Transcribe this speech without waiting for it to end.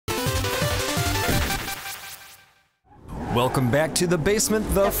Welcome back to the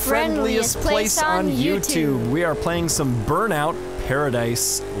basement, the friendliest place on YouTube. We are playing some Burnout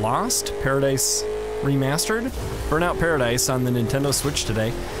Paradise Paradise Remastered? Burnout Paradise on the Nintendo Switch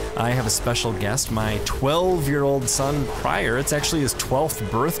today. I have a special guest, my 12-year-old son, Pryor. It's actually his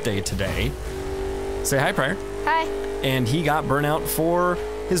 12th birthday today. Say hi, Pryor. Hi. And he got Burnout for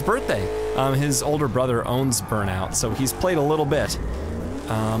his birthday. His older brother owns Burnout, so he's played a little bit.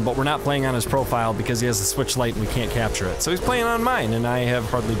 But we're not playing on his profile because he has a Switch Lite and we can't capture it. So he's playing on mine, and I have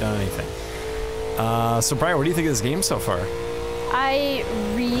hardly done anything. So Pryor, what do you think of this game so far? I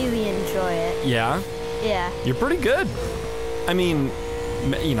really enjoy it. Yeah? Yeah. You're pretty good. I mean,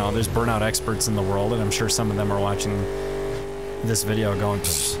 you know, there's Burnout experts in the world, and I'm sure some of them are watching this video going,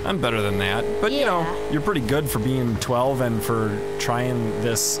 I'm better than that. But, you know, you're pretty good for being 12 and for trying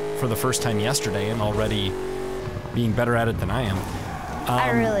this for the first time yesterday and already being better at it than I am.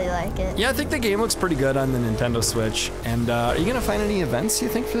 I really like it. Yeah, I think the game looks pretty good on the Nintendo Switch. And are you gonna find any events, you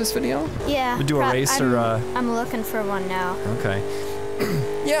think, for this video? Yeah. We do a race or I'm looking for one now. Okay.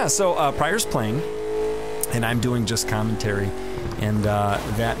 Yeah, so Pryor's playing, and I'm doing just commentary, and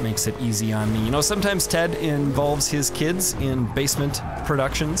that makes it easy on me. You know, sometimes Ted involves his kids in basement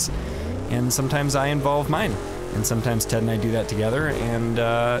productions, and sometimes I involve mine. And sometimes Ted and I do that together,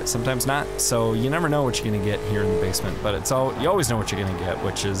 and sometimes not. So you never know what you're gonna get here in the basement, but it's you always know what you're gonna get,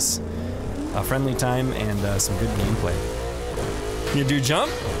 which is a friendly time and some good gameplay. You do jump?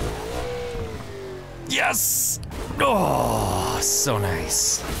 Yes! Oh, so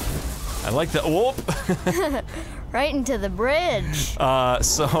nice. I like the whoop. Right into the bridge.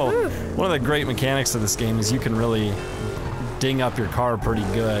 So one of the great mechanics of this game is you can really ding up your car pretty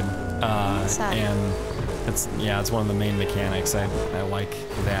good, and it's one of the main mechanics. I like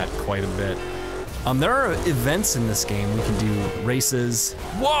that quite a bit. There are events in this game. We can do races.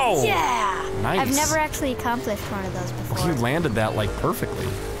 Whoa! Yeah! Nice. I've never actually accomplished one of those before. You landed that like perfectly.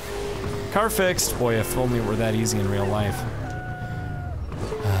 Car fixed. Boy, if only it were that easy in real life.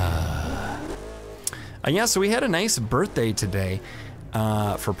 Yeah, so we had a nice birthday today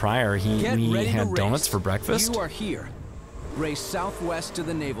for Pryor. We had donuts for breakfast. You are here. Race southwest to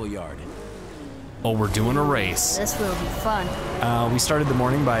the Naval Yard. Oh, we're doing a race. This will be fun. We started the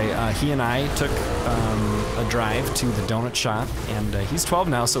morning by, he and I took a drive to the donut shop, and he's 12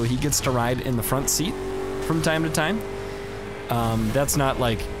 now, so he gets to ride in the front seat from time to time. That's not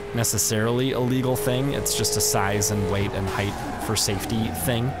like necessarily a legal thing, it's just a size and weight and height for safety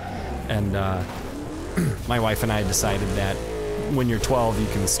thing. And my wife and I decided that when you're 12, you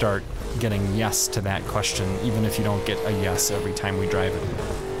can start getting yes to that question, even if you don't get a yes every time we drive it.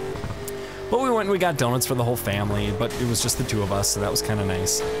 But we went and we got donuts for the whole family, but it was just the two of us, so that was kind of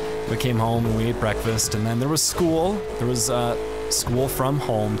nice. We came home and we ate breakfast, and then there was school. There was school from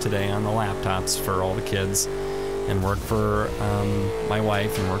home today on the laptops for all the kids, and work for my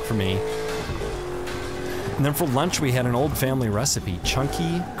wife and work for me. And then for lunch we had an old family recipe,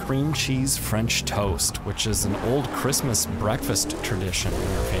 chunky cream cheese French toast, which is an old Christmas breakfast tradition in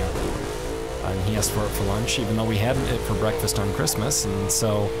our family. And he asked for it for lunch, even though we had it for breakfast on Christmas, and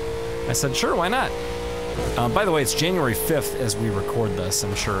so I said, sure, why not? By the way, it's January 5th as we record this.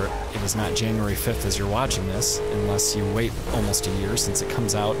 I'm sure it is not January 5th as you're watching this, unless you wait almost a year since it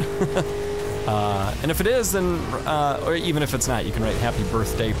comes out. And if it is, then, or even if it's not, you can write happy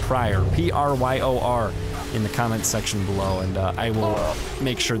birthday Pryor, P-R-Y-O-R, in the comments section below, and I will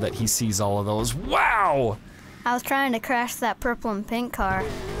make sure that he sees all of those. Wow! I was trying to crash that purple and pink car.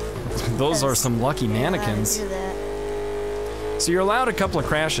 Those are some lucky mannequins. Do that. So you're allowed a couple of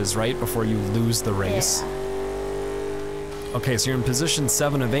crashes, right, before you lose the race? Yeah. Okay, so you're in position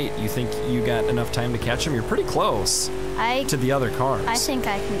 7 of 8. You think you got enough time to catch him? You're pretty close to the other cars. I think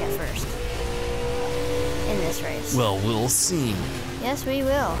I can get first in this race. Well, we'll see. Yes, we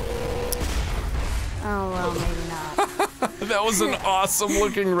will. Oh, well, maybe not. That was an awesome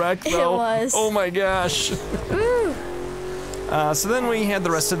looking wreck, though. It was. Oh my gosh. Woo! So then we had the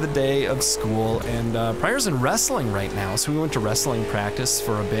rest of the day of school, and Pryor's in wrestling right now, so we went to wrestling practice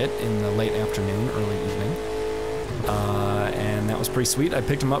for a bit in the late afternoon, early evening. And that was pretty sweet. I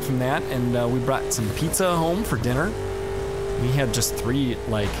picked him up from that, and we brought some pizza home for dinner. We had just three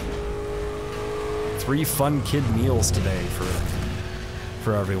fun kid meals today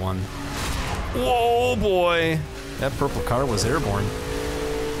for everyone. Whoa, boy! That purple car was airborne.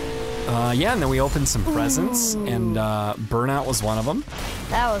 Yeah, and then we opened some presents, and Burnout was one of them.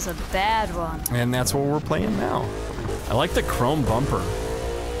 That was a bad one. And that's what we're playing now. I like the chrome bumper.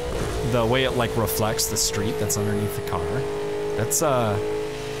 The way it like reflects the street that's underneath the car.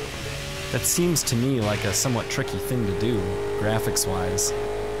 That seems to me like a somewhat tricky thing to do, graphics-wise.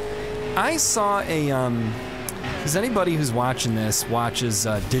 I saw a Because anybody who's watching this watches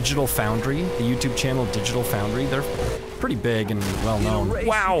Digital Foundry, the YouTube channel Digital Foundry. They're pretty big and well known.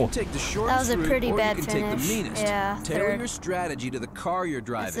 Wow! That was a pretty bad finish. Yeah, Tailor your strategy to the car you're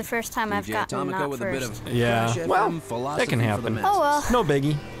driving. It's the first time I've gotten not first. Yeah, well, that can happen. Oh well. No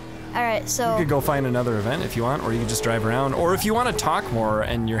biggie. Alright, so... You could go find another event if you want, or you could just drive around. Or if you want to talk more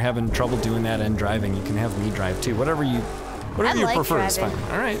and you're having trouble doing that and driving, you can have me drive too. Whatever you prefer is fine.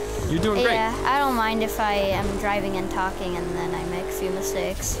 Alright, you're doing great. Yeah, I don't mind if I am driving and talking and then I make a few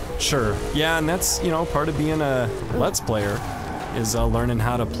mistakes. Sure. Yeah, and that's, you know, part of being a Let's Player is learning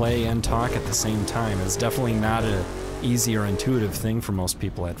how to play and talk at the same time. It's definitely not an easy or intuitive thing for most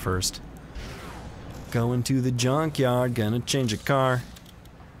people at first. Going to the junkyard, gonna change a car.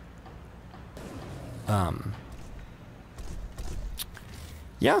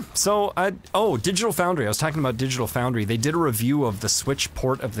 Yeah, so Digital Foundry. I was talking about Digital Foundry. They did a review of the Switch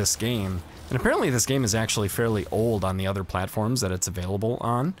port of this game, and apparently this game is actually fairly old on the other platforms that it's available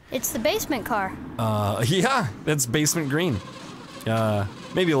on. It's the basement car. Yeah, it's basement green.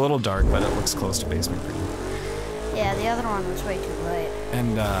 Maybe a little dark, but it looks close to basement green. Yeah, the other one was way too light.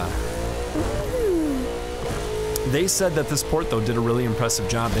 And they said that this port, though, did a really impressive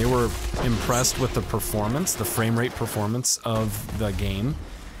job. They were impressed with the performance, the frame rate performance of the game,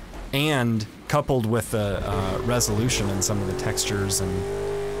 and coupled with the resolution and some of the textures and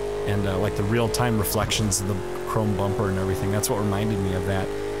like the real-time reflections of the chrome bumper and everything. That's what reminded me of that.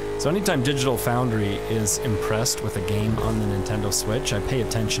 So anytime Digital Foundry is impressed with a game on the Nintendo Switch, I pay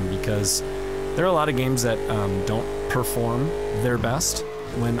attention because there are a lot of games that don't perform their best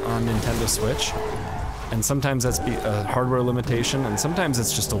when on Nintendo Switch. And sometimes that's a hardware limitation, and sometimes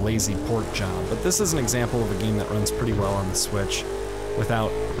it's just a lazy port job. But this is an example of a game that runs pretty well on the Switch without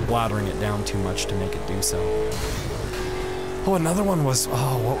watering it down too much to make it do so. Oh, another one was,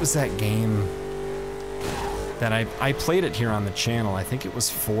 what was that game that I played it here on the channel. I think it was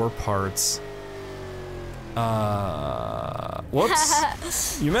 4 parts.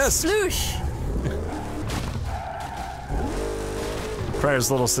 Whoops, you missed. Sloosh.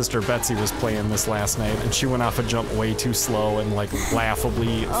 Pryor's little sister Betsy was playing this last night, and she went off a jump way too slow and like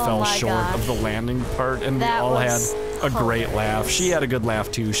laughably fell short of the landing part, and That we all had was a great laugh. She had a good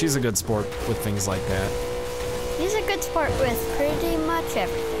laugh too. She's a good sport with things like that. He's a good sport with pretty much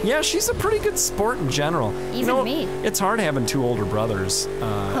everything. Yeah, she's a pretty good sport in general. Even me. It's hard having 2 older brothers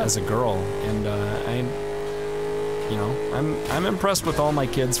as a girl, and I'm impressed with all my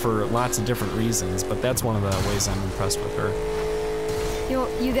kids for lots of different reasons, but that's one of the ways I'm impressed with her.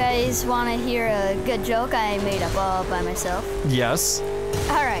 You guys want to hear a good joke I made up all by myself? Yes.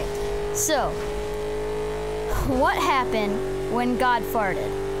 All right. So, what happened when God farted?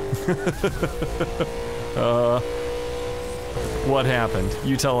 What happened?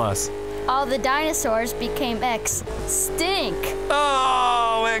 You tell us. All the dinosaurs became extinct.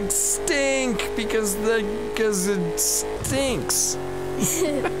 Oh, extinct because it stinks.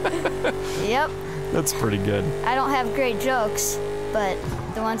 Yep. That's pretty good. I don't have great jokes, but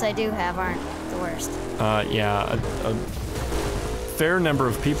the ones I do have aren't the worst. Yeah, a fair number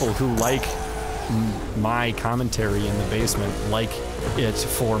of people who like my commentary in the basement like it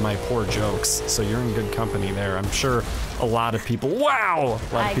for my poor jokes, so you're in good company there. I'm sure a lot of people,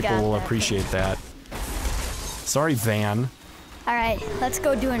 will appreciate that. Sorry, Van. All right, let's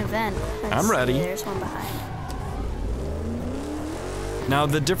go do an event. I'm ready. There's one behind. Now,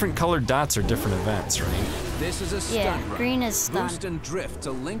 the different colored dots are different events, right? This is a stunt run. Green is stunt. Boost and drift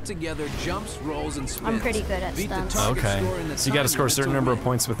to link together jumps, rolls, and spins. I'm pretty good at stunts. Okay, so you got to score a certain number of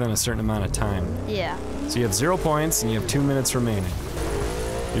points within a certain amount of time. Yeah. So you have 0 points and you have 2 minutes remaining.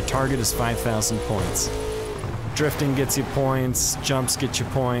 Your target is 5,000 points. Drifting gets you points, jumps get you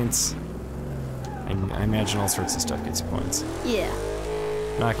points. And I imagine all sorts of stuff gets you points. Yeah.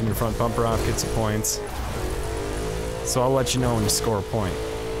 Knocking your front bumper off gets you points. So I'll let you know when you score a point.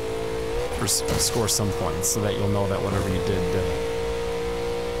 Or score some points so that you'll know that whatever you did.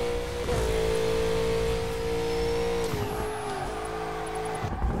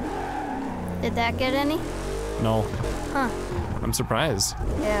 Did that get any? No. Huh. I'm surprised.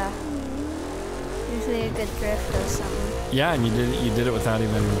 Yeah. Usually a good drift does something. Yeah, and you did it without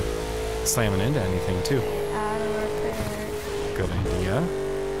even slamming into anything too. Auto repair. Good idea.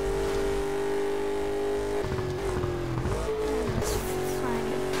 Let's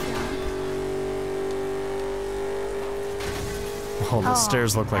find a jump. Oh, the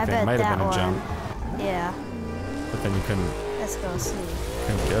stairs look like I they bet might have been a that jump. one. Yeah. But then you couldn't Let's go see.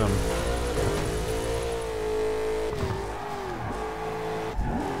 get them.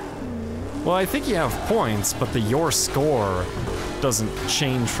 Well, I think you have points, but your score doesn't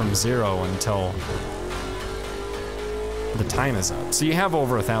change from 0 until the time is up. So you have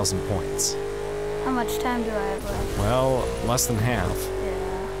over 1,000 points. How much time do I have left? Well, less than half.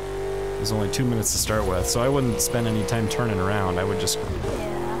 Yeah. There's only 2 minutes to start with, so I wouldn't spend any time turning around. I would just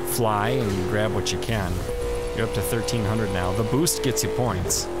fly and grab what you can. You're up to 1,300 now. The boost gets you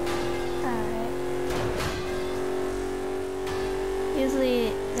points. Alright.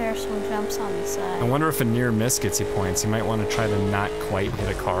 Usually there are some jumps on the side. I wonder if a near miss gets you points. You might want to try to not quite hit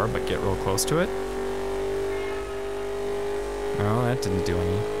a car, but get real close to it. No, that didn't do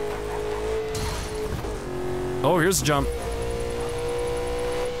any. Oh, here's a jump.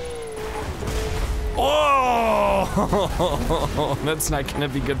 Oh! That's not gonna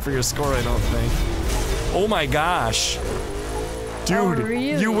be good for your score, I don't think. Oh my gosh. Dude, Oh,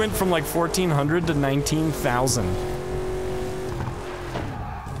 really? you went from like 1,400 to 19,000.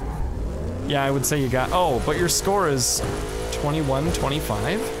 Yeah, I would say you got, oh, but your score is 21,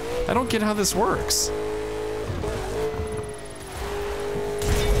 25? I don't get how this works.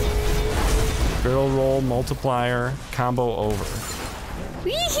 Barrel roll, multiplier, combo over.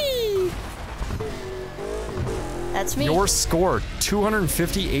 Wee-hee! That's me. Your score,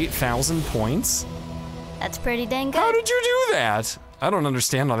 258,000 points? That's pretty dang good. How did you do that? I don't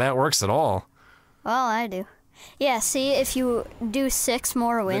understand how that works at all. Well, I do. Yeah, see, if you do 6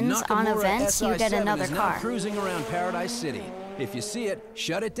 more wins on events, you get another car. Cruising around Paradise City. If you see it,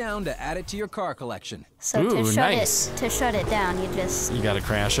 shut it down to add it to your car collection. So Ooh, to nice. shut it down, you just You gotta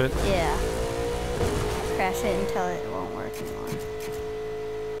crash it. yeah, crash it until it won't work anymore.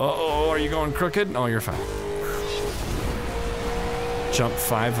 Uh-oh, are you going crooked? Oh, you're fine. Jump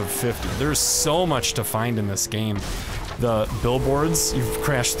 5 of 50. There's so much to find in this game. The billboards, you've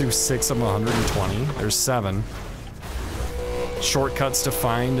crashed through 6 of 120. There's 7. Shortcuts to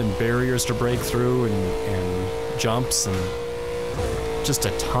find and barriers to break through and jumps and just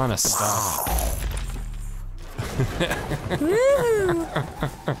a ton of stuff.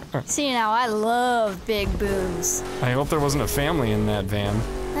 See, now I love big booms. I hope there wasn't a family in that van.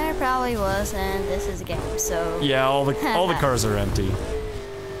 There probably was, and this is a game, so. Yeah, all the cars are empty.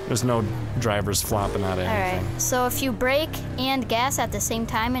 There's no drivers flopping out of anything. Alright, so if you brake and gas at the same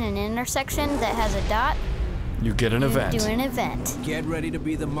time in an intersection that has a dot, You get an event. do an event. Get ready to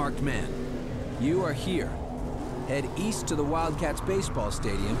be the marked man. You are here. Head east to the Wildcats baseball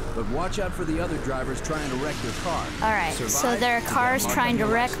stadium, but watch out for the other drivers trying to wreck your car. Alright, so Survive there are to get cars marked trying on to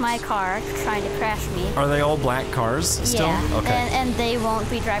your wreck my car, trying to crash me. Are they all black cars still? Yeah, Okay. and they won't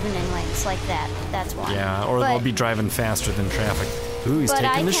be driving in lanes like that. That's why. Yeah, or But- they'll be driving faster than traffic. Ooh, he's but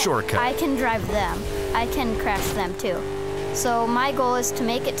taking the I shortcut. can drive them. I can crash them too. So my goal is to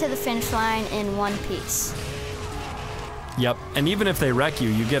make it to the finish line in one piece. Yep, and even if they wreck you,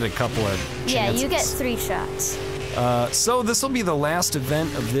 you get a couple of chances. Yeah, you get 3 shots. So this will be the last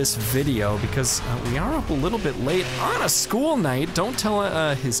event of this video because we are up a little bit late on a school night. Don't tell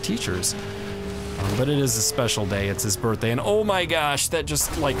his teachers. But it is a special day. It's his birthday, and oh my gosh, that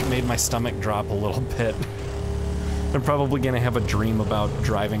just like made my stomach drop a little bit. I'm probably gonna have a dream about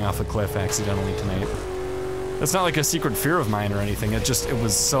driving off a cliff accidentally tonight. It's not like a secret fear of mine or anything. It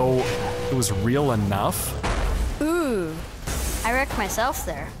was real enough. Ooh, I wrecked myself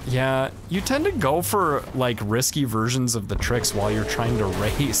there. Yeah, you tend to go for like risky versions of the tricks while you're trying to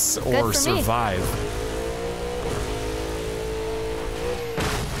race Good or for me. survive.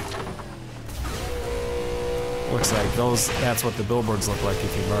 Looks like that's what the billboards look like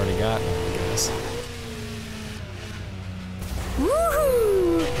if you've already gotten them, I guess.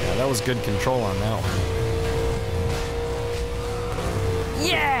 Woohoo! Yeah, that was good control on that one.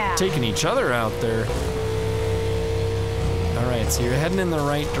 Yeah! Taking each other out there. All right, so you're heading in the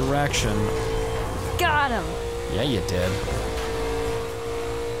right direction. Got him! Yeah, you did.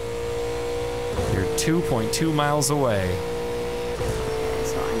 You're 2.2 miles away.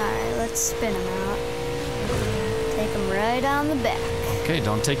 So, alright, let's spin him out. Take him right on the back. Okay,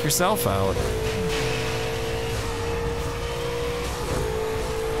 don't take yourself out.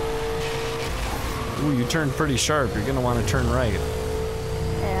 Ooh, you turned pretty sharp. You're gonna want to turn right.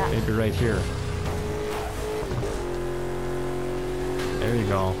 Yeah. Maybe right here. There you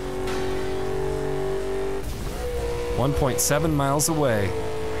go. 1.7 miles away.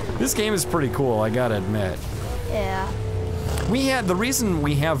 This game is pretty cool, I gotta admit. Yeah. The reason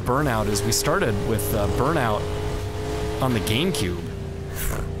we have Burnout is we started with Burnout on the GameCube.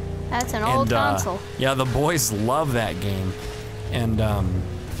 That's an old console. Yeah, the boys love that game. And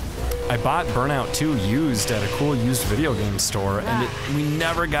I bought Burnout 2 used at a cool used video game store, and we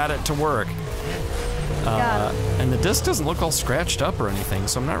never got it to work. And the disc doesn't look all scratched up or anything,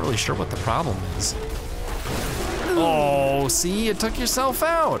 so I'm not really sure what the problem is. Oh, see, you took yourself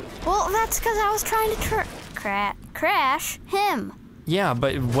out. Well, that's because I was trying to crash him. Yeah,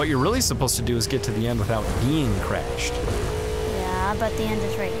 but what you're really supposed to do is get to the end without being crashed. Yeah, but the end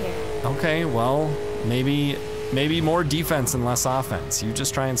is right here. Okay, well, maybe more defense and less offense. You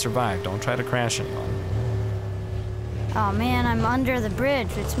just try and survive. Don't try to crash anyone. Oh man, I'm under the bridge,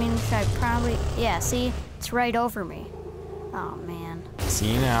 which means I probably... Yeah, see? It's right over me. Oh man.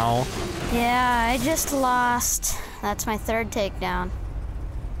 See now. Yeah, I just lost. That's my third takedown.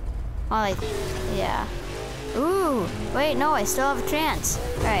 Well, yeah. Ooh, wait, no, I still have a chance.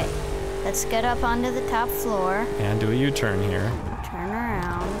 All right, let's get up onto the top floor. And do a U-turn here. Turn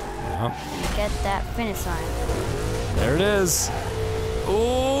around. Yep. And get that finish line. There it is.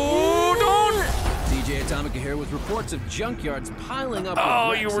 Oh, don't! DJ Atomica here with reports of junkyards piling up.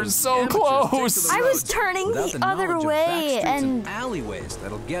 Oh, you were so close. I was turning the other way and alleyways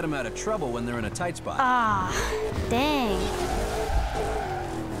that'll get them out of trouble when they're in a tight spot. Ah, dang.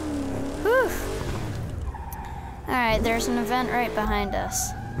 Whew. All right, there's an event right behind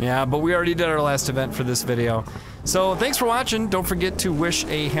us. Yeah, but we already did our last event for this video. So thanks for watching. Don't forget to wish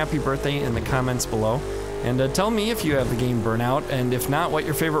a happy birthday in the comments below. And tell me if you have the game Burnout, and if not, what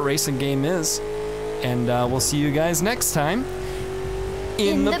your favorite racing game is. And we'll see you guys next time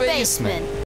in the basement.